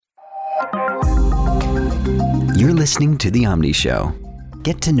You're listening to The Omni Show.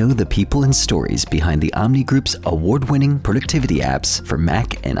 Get to know the people and stories behind the Omni Group's award-winning productivity apps for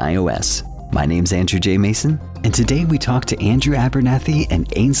Mac and iOS. My name's Andrew J. Mason, and today we talk to Andrew Abernathy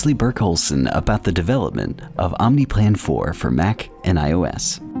and Ainsley Bourque Olson about the development of OmniPlan 4 for Mac and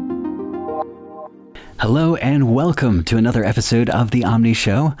iOS. Hello and welcome to another episode of The Omni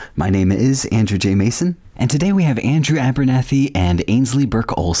Show. My name is Andrew J. Mason, and today we have Andrew Abernathy and Ainsley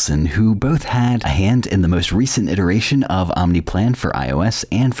Bourque Olson, who both had a hand in the most recent iteration of OmniPlan for iOS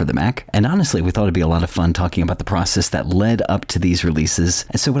and for the Mac. And honestly, we thought it'd be a lot of fun talking about the process that led up to these releases.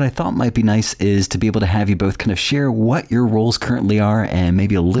 And so what I thought might be nice is to be able to have you both kind of share what your roles currently are and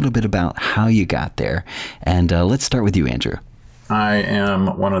maybe a little bit about how you got there. And let's start with you, Andrew. I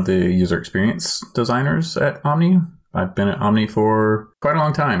am one of the user experience designers at Omni. I've been at Omni for quite a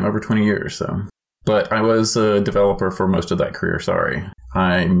long time, over 20 years. But I was a developer for most of that career,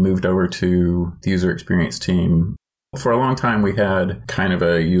 I moved over to the user experience team. For a long time, we had kind of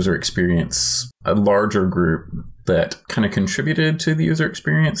a user experience, a larger group that kind of contributed to the user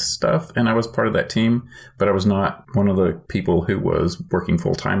experience stuff. And I was part of that team, but I was not one of the people who was working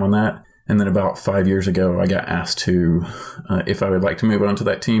full time on that. And then about 5 years ago, I got asked to, if I would like to move on to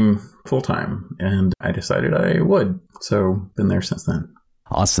that team full-time. And I decided I would. So been there since then.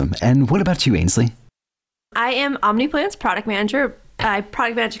 Awesome. And what about you, Ainsley? I am OmniPlan's product manager. I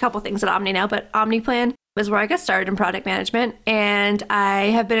product manage a couple things at Omni now, but OmniPlan is where I got started in product management. And I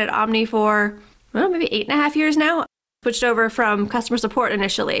have been at Omni for, maybe 8.5 years now. Switched over from customer support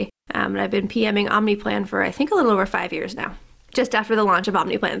initially. And I've been PMing OmniPlan for, I think, a little over 5 years now, just after the launch of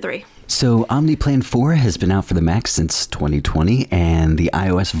OmniPlan 3. So OmniPlan 4 has been out for the Mac since 2020, and the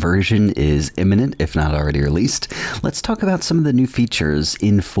iOS version is imminent, if not already released. Let's talk about some of the new features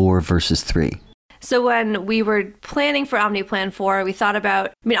in 4 versus 3. So when we were planning for OmniPlan 4, we thought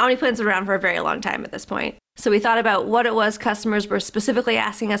about, OmniPlan's been around for a very long time at this point. So we thought about what it was customers were specifically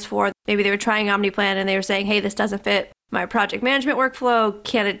asking us for. Maybe they were trying OmniPlan and they were saying, hey, this doesn't fit my project management workflow.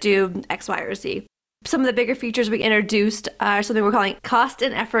 Can it do X, Y, or Z? Some of the bigger features we introduced are something we're calling cost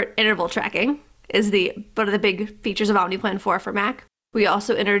and effort interval tracking is one of the big features of OmniPlan 4 for Mac. We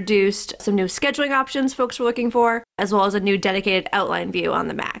also introduced some new scheduling options folks were looking for, as well as a new dedicated outline view on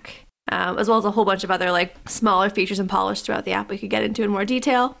the Mac, as well as a whole bunch of other smaller features and polish throughout the app we could get into in more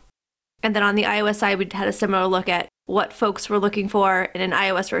detail. And then on the iOS side, we had a similar look at what folks were looking for in an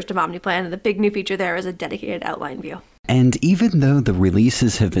iOS version of OmniPlan. And the big new feature there is a dedicated outline view. And even though the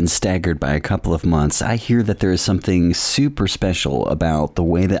releases have been staggered by a couple of months, I hear that there is something super special about the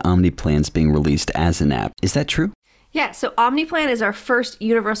way that OmniPlan is being released as an app. Is that true? Yeah, so OmniPlan is our first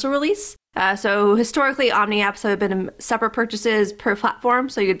universal release. So historically, Omni apps have been separate purchases per platform.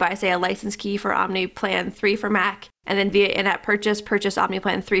 So you'd buy, say, a license key for OmniPlan 3 for Mac, and then via in-app purchase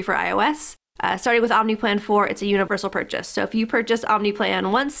OmniPlan 3 for iOS. Starting with OmniPlan 4, it's a universal purchase. So if you purchase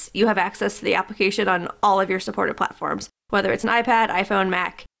OmniPlan once, you have access to the application on all of your supported platforms, whether it's an iPad, iPhone,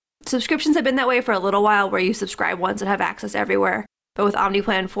 Mac. Subscriptions have been that way for a little while, where you subscribe once and have access everywhere. But with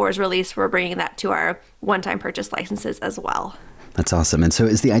OmniPlan 4's release, we're bringing that to our one-time purchase licenses as well. That's awesome. And so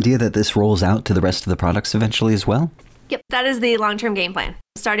is the idea that this rolls out to the rest of the products eventually as well? Yep, that is the long-term game plan.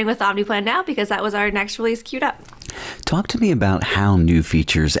 Starting with OmniPlan now, because that was our next release queued up. Talk to me about how new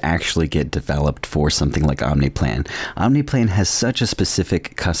features actually get developed for something like OmniPlan. OmniPlan has such a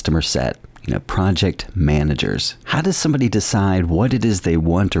specific customer set, project managers. How does somebody decide what it is they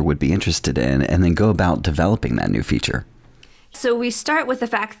want or would be interested in, and then go about developing that new feature? So we start with the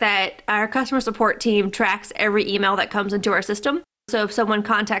fact that our customer support team tracks every email that comes into our system. So if someone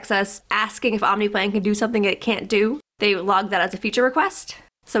contacts us asking if OmniPlan can do something it can't do, they log that as a feature request.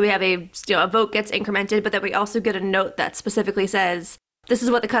 So we have a vote gets incremented, but then we also get a note that specifically says, this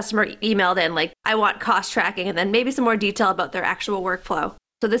is what the customer emailed in, I want cost tracking, and then maybe some more detail about their actual workflow.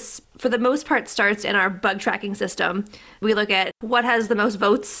 So this, for the most part, starts in our bug tracking system. We look at what has the most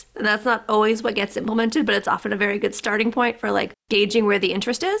votes, and that's not always what gets implemented, but it's often a very good starting point for gauging where the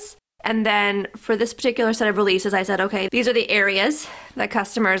interest is. And then for this particular set of releases, I said, okay, these are the areas that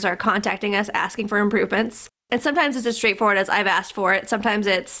customers are contacting us asking for improvements. And sometimes it's as straightforward as I've asked for it. Sometimes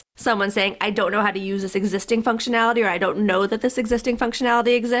it's someone saying, I don't know how to use this existing functionality, or I don't know that this existing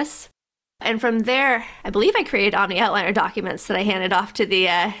functionality exists. And from there, I believe I created Omni Outliner documents that I handed off to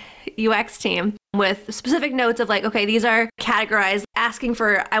the UX team with specific notes of okay, these are categorized, asking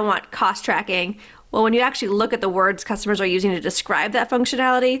for, I want cost tracking. Well, when you actually look at the words customers are using to describe that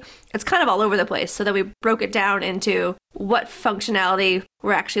functionality, it's kind of all over the place. So then we broke it down into what functionality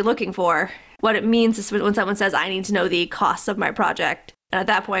we're actually looking for. What it means is when someone says, I need to know the costs of my project. And at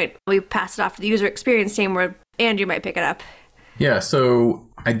that point, we pass it off to the user experience team where Andrew might pick it up. Yeah, so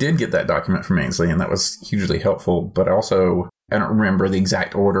I did get that document from Ainsley, and that was hugely helpful. But also, I don't remember the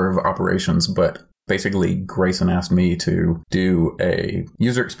exact order of operations, but basically Grayson asked me to do a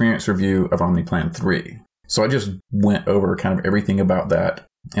user experience review of OmniPlan 3. So I just went over kind of everything about that,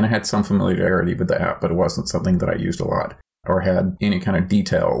 and I had some familiarity with the app, but it wasn't something that I used a lot or had any kind of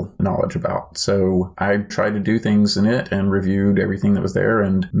detail knowledge about. So I tried to do things in it and reviewed everything that was there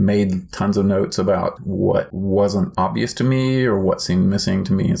and made tons of notes about what wasn't obvious to me or what seemed missing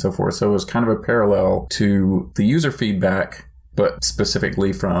to me and so forth. So it was kind of a parallel to the user feedback, but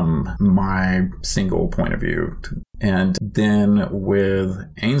specifically from my single point of view. And then with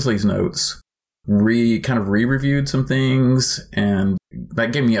Ainsley's notes, re-reviewed some things, and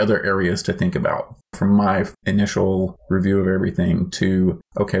that gave me other areas to think about. From my initial review of everything to,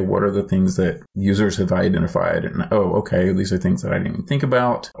 okay, what are the things that users have identified? And, okay, these are things that I didn't even think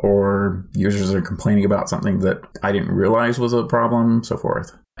about, or users are complaining about something that I didn't realize was a problem, so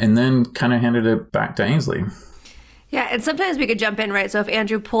forth. And then kind of handed it back to Ainsley. Yeah, and sometimes we could jump in, right? So if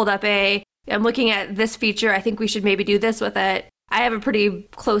Andrew pulled up I'm looking at this feature, I think we should maybe do this with it. I have a pretty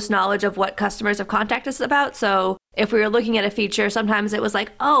close knowledge of what customers have contacted us about. So if we were looking at a feature, sometimes it was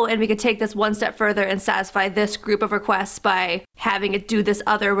like, and we could take this one step further and satisfy this group of requests by having it do this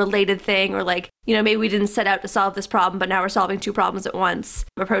other related thing. Or like, maybe we didn't set out to solve this problem, but now we're solving two problems at once,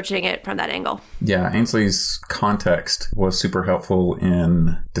 approaching it from that angle. Yeah, Ainsley's context was super helpful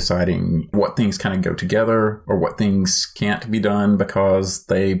in deciding what things kind of go together or what things can't be done because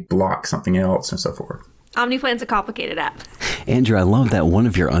they block something else and so forth. OmniPlan's a complicated app. Andrew, I love that one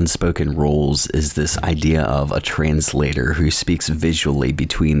of your unspoken roles is this idea of a translator who speaks visually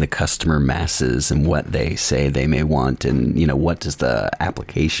between the customer masses and what they say they may want and, what does the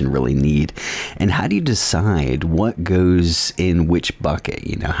application really need? And how do you decide what goes in which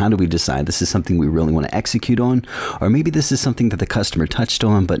bucket? How do we decide this is something we really want to execute on? Or maybe this is something that the customer touched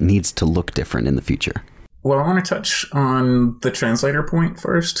on but needs to look different in the future? Well, I want to touch on the translator point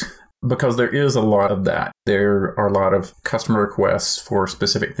first, because there is a lot of that. There are a lot of customer requests for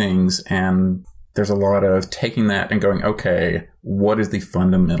specific things, and there's a lot of taking that and going, okay, what is the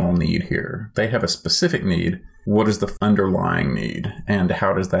fundamental need here? They have a specific need. What is the underlying need? And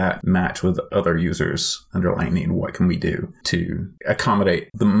how does that match with other users' underlying need? What can we do to accommodate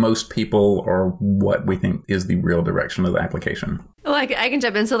the most people or what we think is the real direction of the application? Well, I can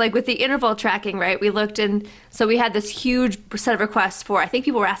jump in. So like with the interval tracking, right, we looked in, so we had this huge set of requests for, I think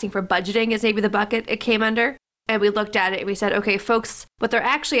people were asking for budgeting is maybe the bucket it came under. And we looked at it and we said, okay, folks, what they're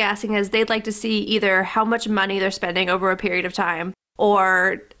actually asking is they'd like to see either how much money they're spending over a period of time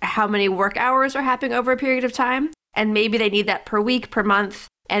or how many work hours are happening over a period of time. And maybe they need that per week, per month,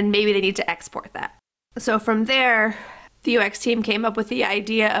 and maybe they need to export that. So from there, the UX team came up with the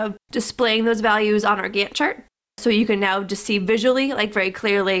idea of displaying those values on our Gantt chart. So you can now just see visually, like very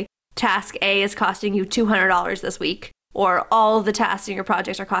clearly, task A is costing you $200 this week, or all of the tasks in your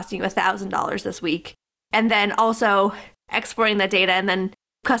projects are costing you $1,000 this week. And then also exporting that data, and then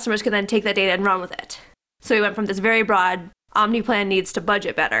customers can then take that data and run with it. So we went from this very broad, OmniPlan needs to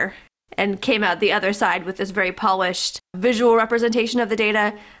budget better, and came out the other side with this very polished visual representation of the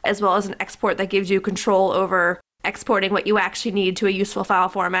data, as well as an export that gives you control over exporting what you actually need to a useful file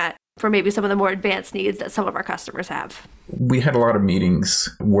format for maybe some of the more advanced needs that some of our customers have. We had a lot of meetings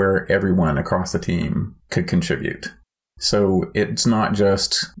where everyone across the team could contribute. So it's not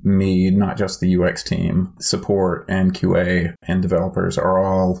just me, not just the UX team. Support and QA and developers are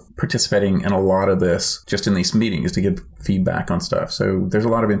all participating in a lot of this just in these meetings to give feedback on stuff. So there's a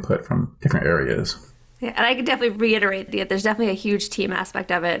lot of input from different areas. Yeah, and I can definitely reiterate that there's definitely a huge team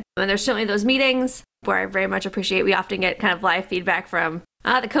aspect of it. And there's certainly those meetings where I very much appreciate we often get kind of live feedback from,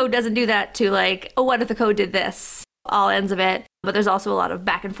 the code doesn't do that, to like, what if the code did this? All ends of it. But there's also a lot of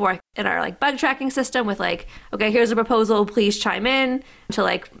back and forth in our like bug tracking system with like, okay, here's a proposal, please chime in. To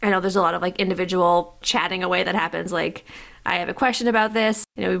like, I know there's a lot of like individual chatting away that happens. Like, I have a question about this.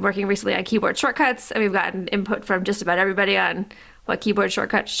 We've been working recently on keyboard shortcuts, and we've gotten input from just about everybody on what keyboard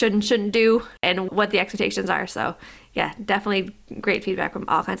shortcuts should and shouldn't do and what the expectations are. So yeah, definitely great feedback from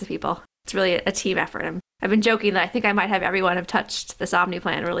all kinds of people. It's really a team effort. I've been joking that I think I might have everyone have touched this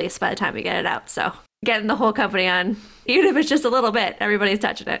OmniPlan release by the time we get it out. So getting the whole company on, even if it's just a little bit, everybody's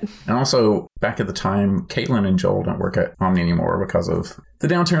touching it. And also, back at the time, Caitlin and Joel don't work at Omni anymore because of the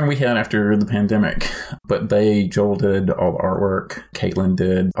downturn we had after the pandemic. But Joel did all the artwork. Caitlin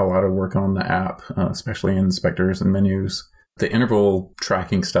did a lot of work on the app, especially in inspectors and menus. The interval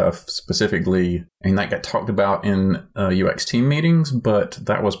tracking stuff specifically, and that got talked about in UX team meetings, but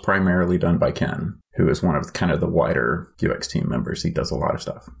that was primarily done by Ken, who is one of kind of the wider UX team members. He does a lot of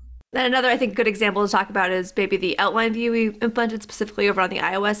stuff. Then another, I think, good example to talk about is maybe the outline view we implemented specifically over on the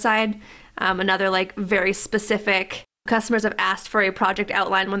iOS side. Another like very specific, customers have asked for a project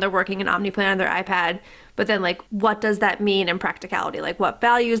outline when they're working in OmniPlan on their iPad, but then like, what does that mean in practicality? Like what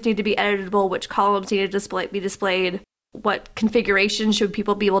values need to be editable, which columns need to be displayed, what configuration should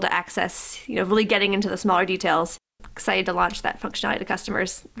people be able to access, really getting into the smaller details. Excited to launch that functionality to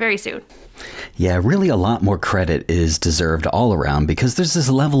customers very soon. Yeah, really a lot more credit is deserved all around because there's this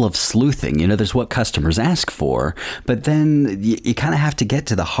level of sleuthing. There's what customers ask for, but then you kind of have to get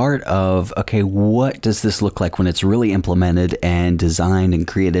to the heart of, okay, what does this look like when it's really implemented and designed and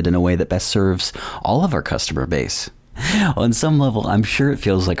created in a way that best serves all of our customer base? On some level, I'm sure it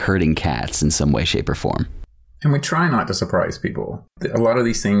feels like herding cats in some way, shape, or form. And we try not to surprise people. A lot of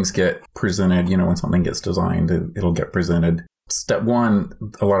these things get presented, when something gets designed, it'll get presented. Step one,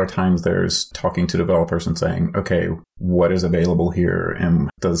 a lot of times there's talking to developers and saying, okay, what is available here?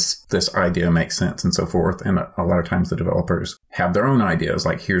 And does this idea make sense? And so forth. And a lot of times the developers have their own ideas,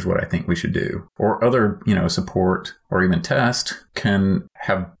 like, here's what I think we should do. Or other, support or even test can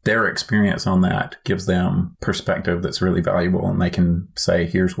have their experience on that, gives them perspective that's really valuable. And they can say,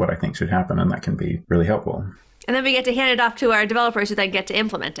 here's what I think should happen. And that can be really helpful. And then we get to hand it off to our developers who then get to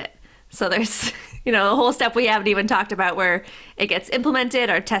implement it. So there's, a whole step we haven't even talked about where it gets implemented,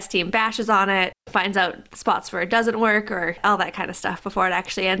 our test team bashes on it, finds out spots where it doesn't work or all that kind of stuff before it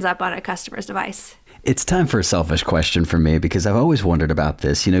actually ends up on a customer's device. It's time for a selfish question for me because I've always wondered about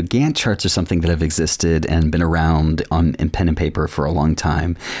this. Gantt charts are something that have existed and been around in pen and paper for a long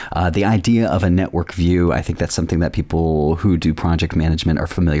time. The idea of a network view, I think that's something that people who do project management are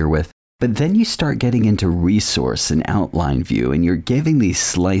familiar with. But then you start getting into resource and outline view, and you're giving these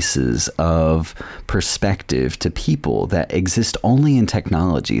slices of perspective to people that exist only in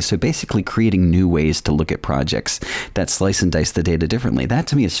technology. So basically creating new ways to look at projects that slice and dice the data differently. That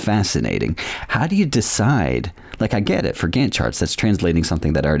to me is fascinating. How do you decide? Like, I get it for Gantt charts, that's translating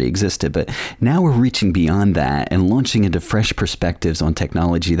something that already existed, but now we're reaching beyond that and launching into fresh perspectives on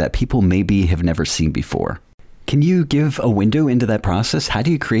technology that people maybe have never seen before. Can you give a window into that process? How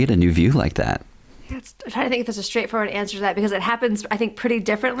do you create a new view like that? I'm trying to think if there's a straightforward answer to that because it happens, I think, pretty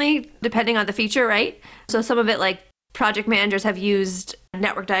differently depending on the feature, right? So some of it, like project managers have used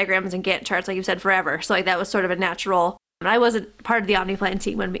network diagrams and Gantt charts, like you said, forever. So like that was sort of a natural. And I wasn't part of the OmniPlan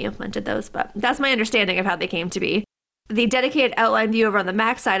team when we implemented those, but that's my understanding of how they came to be. The dedicated outline view over on the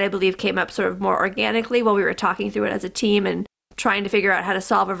Mac side, I believe, came up sort of more organically while we were talking through it as a team and trying to figure out how to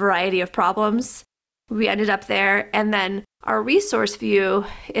solve a variety of problems. We ended up there. And then our resource view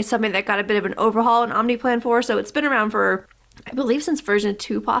is something that got a bit of an overhaul in OmniPlan 4. So it's been around for, I believe, since version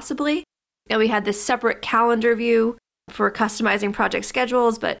 2, possibly. And we had this separate calendar view for customizing project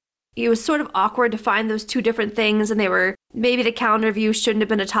schedules, but it was sort of awkward to find those two different things. And maybe the calendar view shouldn't have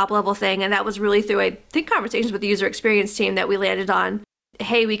been a top level thing. And that was really through, I think, conversations with the user experience team that we landed on.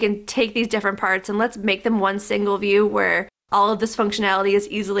 Hey, we can take these different parts and let's make them one single view where all of this functionality is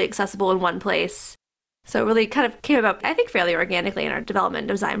easily accessible in one place. So it really kind of came about, I think, fairly organically in our development and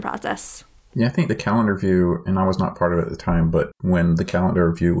design process. Yeah, I think the calendar view, and I was not part of it at the time, but when the calendar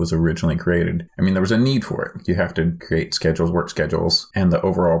view was originally created, there was a need for it. You have to create schedules, work schedules, and the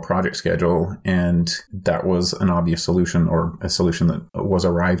overall project schedule. And that was an obvious solution or a solution that was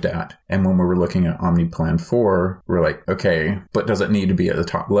arrived at. And when we were looking at OmniPlan 4, we're like, okay, but does it need to be at the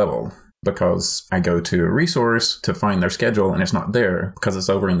top level? Because I go to a resource to find their schedule and it's not there because it's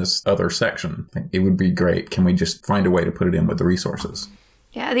over in this other section. It would be great. Can we just find a way to put it in with the resources?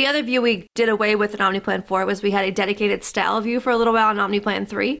 Yeah, the other view we did away with in OmniPlan 4 was we had a dedicated style view for a little while in OmniPlan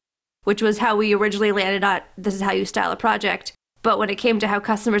 3, which was how we originally landed on this is how you style a project. But when it came to how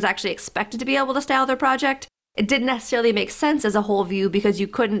customers actually expected to be able to style their project, it didn't necessarily make sense as a whole view because you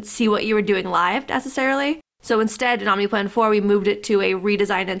couldn't see what you were doing live necessarily. So instead, in OmniPlan 4, we moved it to a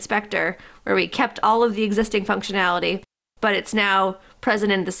redesigned inspector where we kept all of the existing functionality, but it's now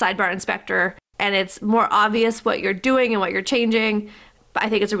present in the sidebar inspector, and it's more obvious what you're doing and what you're changing. But I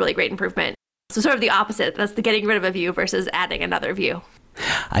think it's a really great improvement. So sort of the opposite. That's the getting rid of a view versus adding another view.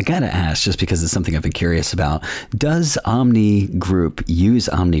 I gotta ask, just because it's something I've been curious about, does Omni Group use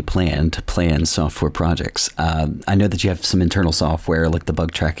OmniPlan to plan software projects? I know that you have some internal software, like the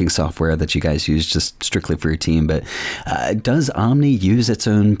bug tracking software that you guys use just strictly for your team, but does Omni use its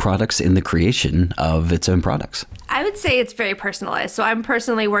own products in the creation of its own products? I would say it's very personalized. So I'm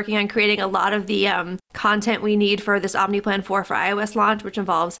personally working on creating a lot of the content we need for this OmniPlan 4 for iOS launch, which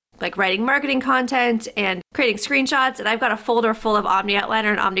involves like writing marketing content and creating screenshots. And I've got a folder full of Omni Outliner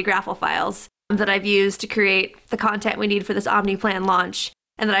and Omni Graphel files that I've used to create the content we need for this OmniPlan launch.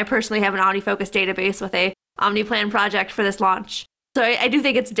 And then I personally have an OmniFocus database with a OmniPlan project for this launch. So I do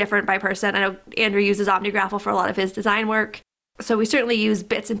think it's different by person. I know Andrew uses OmniGraffle for a lot of his design work. So we certainly use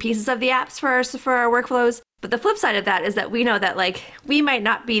bits and pieces of the apps for our workflows. But the flip side of that is that we know that like we might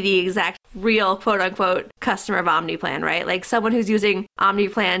not be the exact real quote unquote customer of OmniPlan, right? Like someone who's using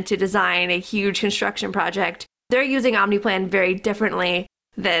OmniPlan to design a huge construction project, they're using OmniPlan very differently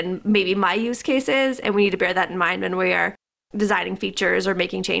than maybe my use case is. And we need to bear that in mind when we are designing features or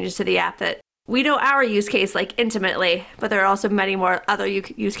making changes to the app, that we know our use case like intimately, but there are also many more other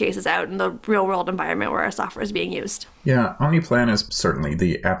use cases out in the real world environment where our software is being used. Yeah, OmniPlan is certainly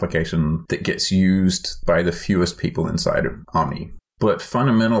the application that gets used by the fewest people inside of Omni. But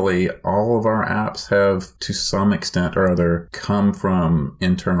fundamentally, all of our apps have, to some extent or other, come from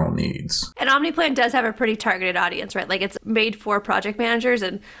internal needs. And OmniPlan does have a pretty targeted audience, right? Like it's made for project managers,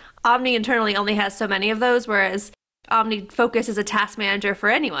 and Omni internally only has so many of those, whereas Omni Focus is a task manager for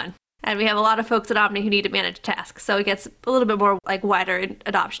anyone. And we have a lot of folks at Omni who need to manage tasks. So it gets a little bit more like wider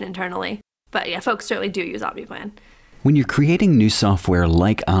adoption internally. But yeah, folks certainly do use OmniPlan. When you're creating new software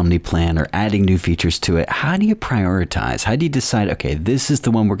like OmniPlan or adding new features to it, how do you prioritize? How do you decide, okay, this is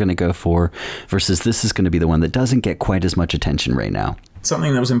the one we're going to go for versus this is going to be the one that doesn't get quite as much attention right now?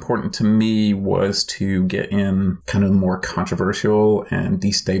 Something that was important to me was to get in kind of more controversial and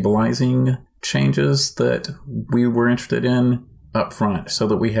destabilizing changes that we were interested in up front so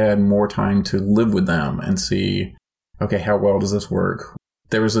that we had more time to live with them and see, okay, how well does this work?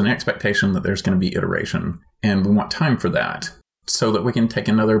 There was an expectation that there's going to be iteration, and we want time for that so that we can take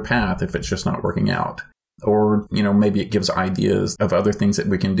another path if it's just not working out. Or, maybe it gives ideas of other things that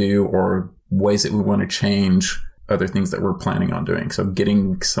we can do or ways that we want to change other things that we're planning on doing. So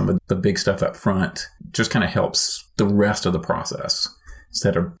getting some of the big stuff up front just kind of helps the rest of the process.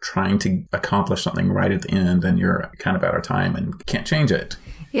 Instead of trying to accomplish something right at the end and you're kind of out of time and can't change it.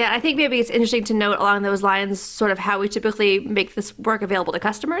 Yeah, I think maybe it's interesting to note along those lines sort of how we typically make this work available to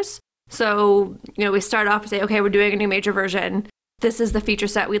customers. So, we start off and say, okay, we're doing a new major version. This is the feature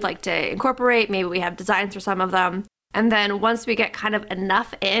set we'd like to incorporate. Maybe we have designs for some of them. And then once we get kind of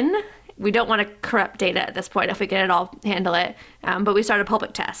enough in, we don't want to corrupt data at this point if we can at all handle it. But we start a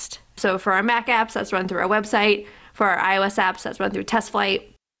public test. So for our Mac apps, that's run through our website. For our iOS apps, that's run through TestFlight.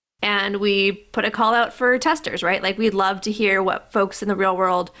 And we put a call out for testers, right? Like we'd love to hear what folks in the real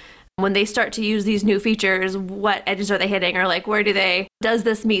world, when they start to use these new features, what edges are they hitting? Or like, does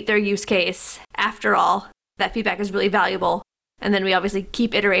this meet their use case? After all, that feedback is really valuable. And then we obviously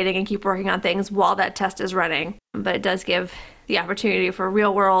keep iterating and keep working on things while that test is running. But it does give the opportunity for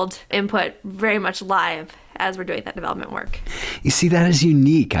real world input very much live as we're doing that development work. You see, that is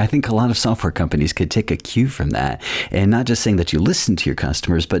unique. I think a lot of software companies could take a cue from that, and not just saying that you listen to your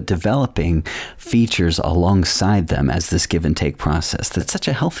customers, but developing features alongside them as this give and take process. That's such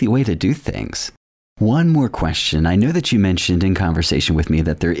a healthy way to do things. One more question. I know that you mentioned in conversation with me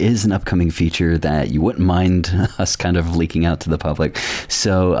that there is an upcoming feature that you wouldn't mind us kind of leaking out to the public.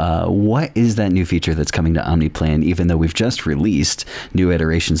 So what is that new feature that's coming to OmniPlan? Even though we've just released new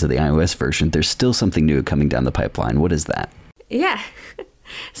iterations of the iOS version, there's still something new coming down the pipeline. What is that? Yeah.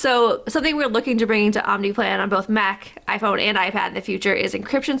 So something we're looking to bring into OmniPlan on both Mac, iPhone, and iPad in the future is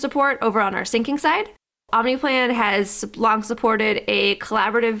encryption support over on our syncing side. OmniPlan has long supported a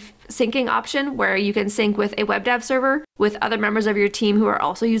collaborative syncing option where you can sync with a web dev server with other members of your team who are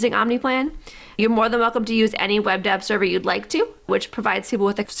also using OmniPlan. You're more than welcome to use any web dev server you'd like to, which provides people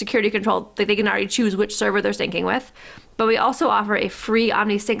with a security control that they can already choose which server they're syncing with. But we also offer a free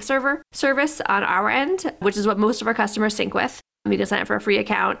OmniSync server service on our end, which is what most of our customers sync with. You can sign up for a free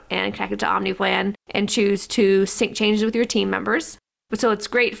account and connect it to OmniPlan and choose to sync changes with your team members. So it's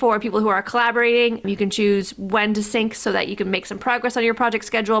great for people who are collaborating. You can choose when to sync so that you can make some progress on your project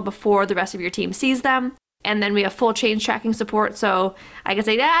schedule before the rest of your team sees them. And then we have full change tracking support. So I can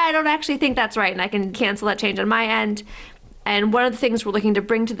say, I don't actually think that's right. And I can cancel that change on my end. And one of the things we're looking to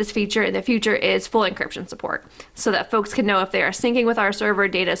bring to this feature in the future is full encryption support so that folks can know if they are syncing with our server,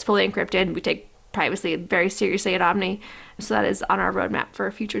 data is fully encrypted. We take privacy very seriously at Omni. So that is on our roadmap for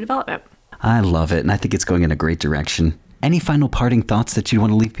future development. I love it. And I think it's going in a great direction. Any final parting thoughts that you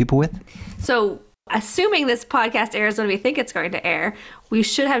want to leave people with? So, assuming this podcast airs when we think it's going to air, we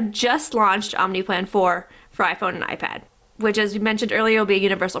should have just launched OmniPlan 4 for iPhone and iPad, which, as we mentioned earlier, will be a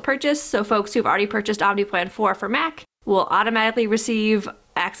universal purchase. So folks who've already purchased OmniPlan 4 for Mac will automatically receive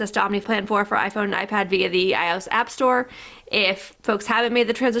access to OmniPlan 4 for iPhone and iPad via the iOS App Store. If folks haven't made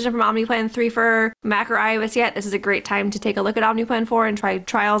the transition from OmniPlan 3 for Mac or iOS yet, this is a great time to take a look at OmniPlan 4 and try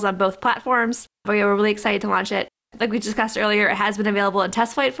trials on both platforms. But yeah, we're really excited to launch it. Like we discussed earlier, it has been available in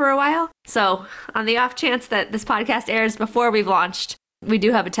TestFlight for a while. So on the off chance that this podcast airs before we've launched, we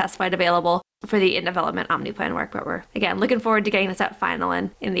do have a TestFlight available. for the in-development OmniPlan work. But we're, again, looking forward to getting this out final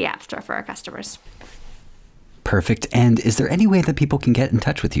and in the App Store for our customers. Perfect. And is there any way that people can get in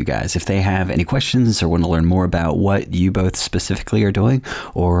touch with you guys if they have any questions or want to learn more about what you both specifically are doing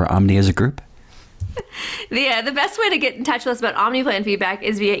or Omni as a group? The best way to get in touch with us about OmniPlan feedback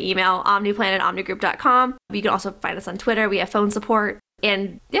is via email, omniplan@omnigroup.com. You can also find us on Twitter. We have phone support.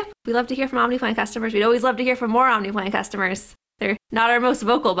 And yeah, we love to hear from OmniPlan customers. We'd always love to hear from more OmniPlan customers. They're not our most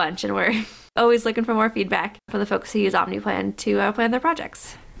vocal bunch, and we're always looking for more feedback from the folks who use OmniPlan to plan their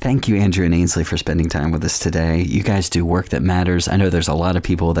projects. Thank you, Andrew and Ainsley, for spending time with us today. You guys do work that matters. I know there's a lot of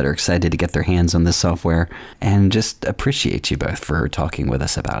people that are excited to get their hands on this software, and just appreciate you both for talking with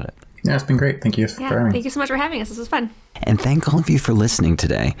us about it. Yeah, it's been great. Thank you for having me. Thank you so much for having us. This was fun. And thank all of you for listening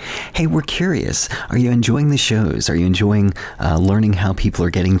today. Hey, we're curious. Are you enjoying the shows? Are you enjoying learning how people are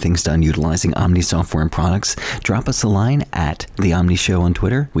getting things done utilizing Omni software and products? Drop us a line at The Omni Show on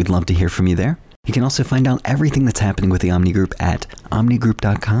Twitter. We'd love to hear from you there. You can also find out everything that's happening with the Omni Group at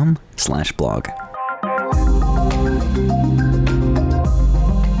omnigroup.com/blog.